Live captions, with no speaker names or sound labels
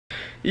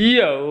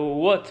Yo,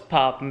 what's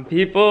poppin',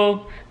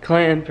 people?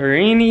 Clan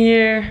Perini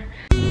here.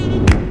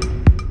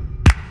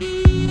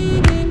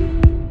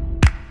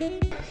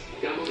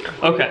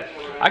 Okay,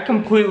 I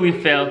completely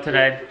failed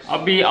today.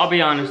 I'll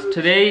be honest.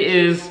 Today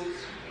is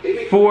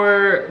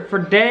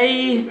for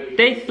day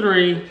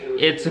 3.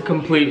 It's a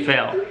complete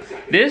fail.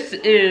 This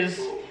is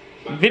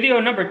video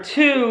number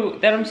 2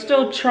 that I'm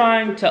still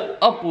trying to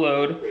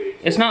upload.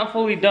 It's not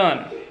fully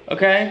done.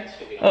 Okay,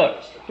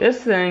 look,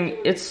 this thing,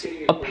 it's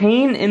a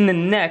pain in the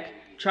neck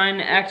trying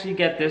to actually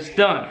get this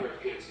done.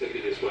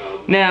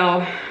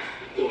 Now,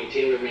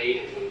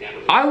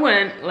 I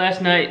went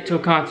last night to a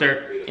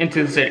concert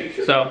into the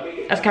city, so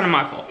that's kind of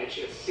my fault.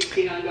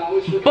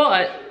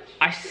 But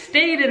I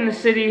stayed in the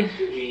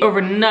city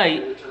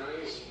overnight,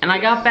 and I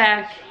got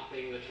back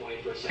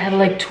at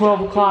like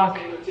 12 o'clock,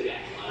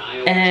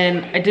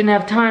 and I didn't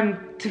have time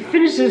to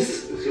finish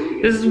this.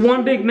 This is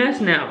one big mess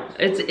now.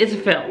 It's a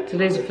fail.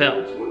 Today's a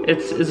fail.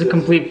 It's a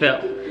complete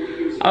fail.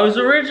 I was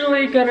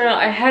originally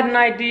I had an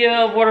idea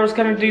of what I was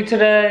gonna do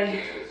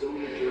today,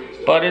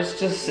 but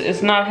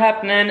it's not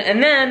happening.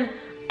 And then,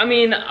 I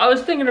mean, I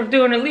was thinking of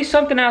doing at least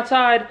something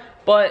outside,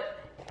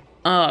 but,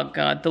 oh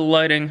God, the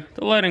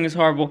lighting is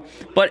horrible.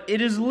 But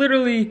it is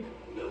literally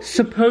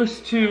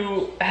supposed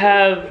to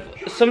have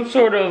some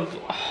sort of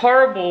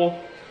horrible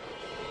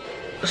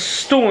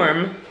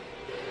storm,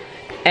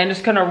 and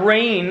it's gonna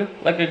rain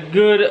like a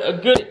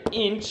good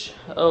inch.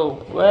 Oh,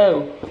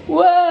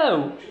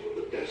 whoa.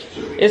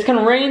 It's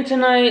gonna rain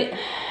tonight.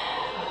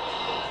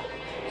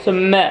 It's a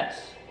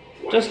mess.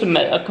 Just a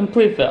mess, a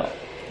complete fail.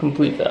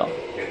 Complete fail.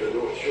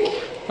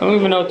 I don't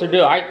even know what to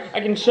do. I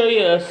can show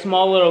you a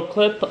small little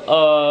clip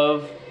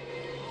of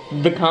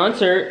the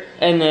concert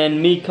and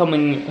then me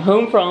coming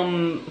home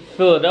from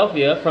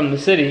Philadelphia, from the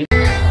city.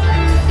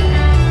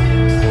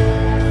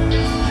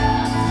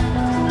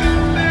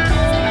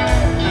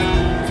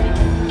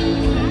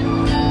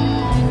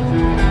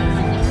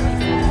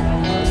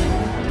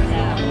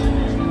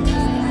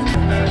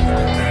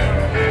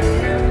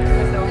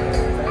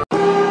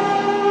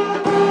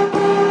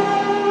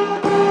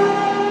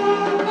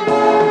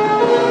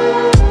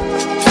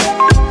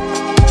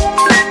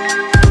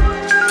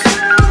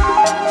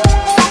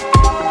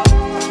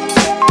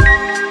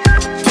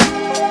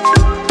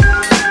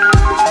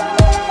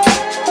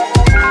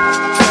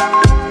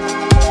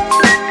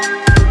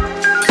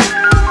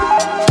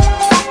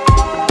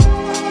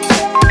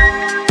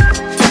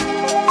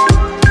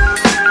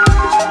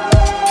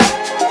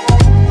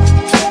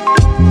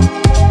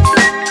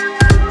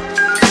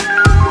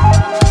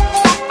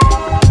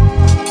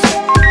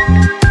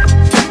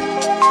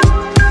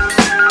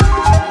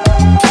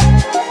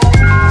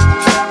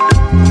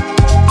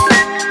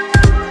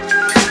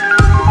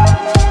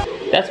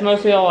 That's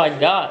mostly all I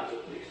got.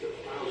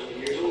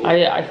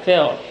 I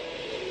failed.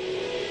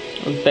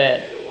 It was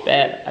bad.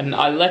 And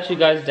I let you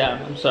guys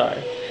down. I'm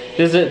sorry.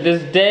 This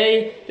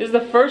is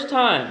the first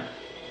time.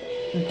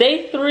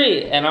 Day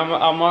 3, and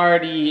I'm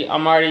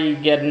already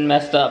getting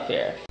messed up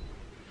here.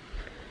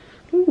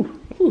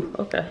 Ooh,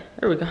 okay.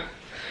 There we go.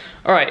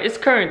 All right, it's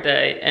current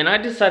day, and I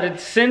decided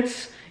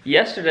since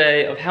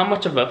yesterday of how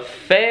much of a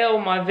fail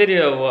my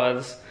video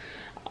was.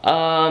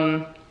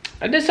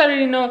 I decided,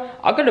 you know,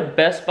 I'll go to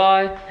Best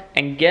Buy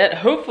and get,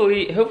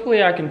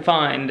 hopefully I can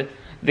find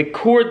the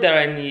cord that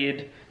I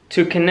need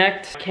to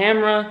connect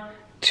camera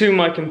to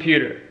my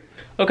computer.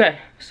 Okay,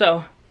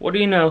 so what do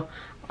you know?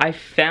 I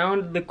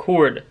found the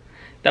cord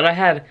that I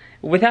had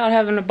without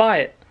having to buy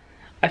it.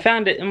 I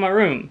found it in my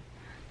room.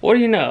 What do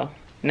you know?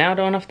 Now I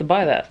don't have to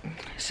buy that.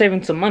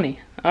 Saving some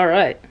money. All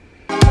right.